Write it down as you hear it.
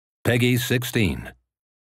Peggy 16.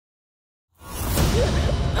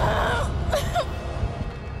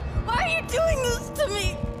 Why are you doing this to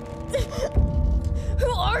me?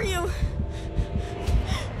 Who are you?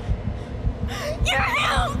 You're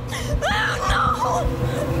him! Oh,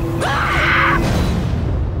 no! Ah!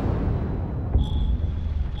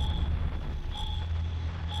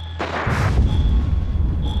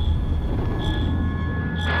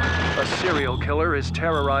 A serial killer is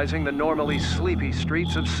terrorizing the normally sleepy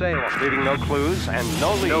streets of Salem, leaving no clues and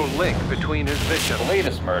no link between his victims. The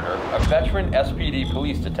latest murder, a veteran SPD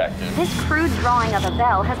police detective. This crude drawing of a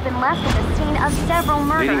bell has been left at the scene of several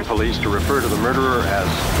murders. Leading police to refer to the murderer as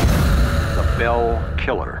the Bell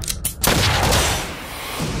Killer.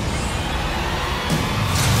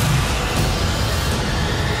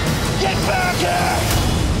 Get back here!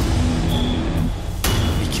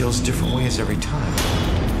 He kills different ways every time.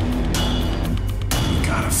 You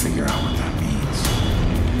gotta figure out what that means.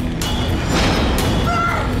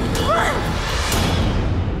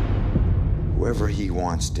 Whoever he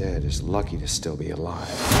wants dead is lucky to still be alive.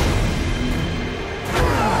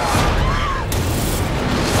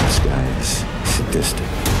 This guy is sadistic.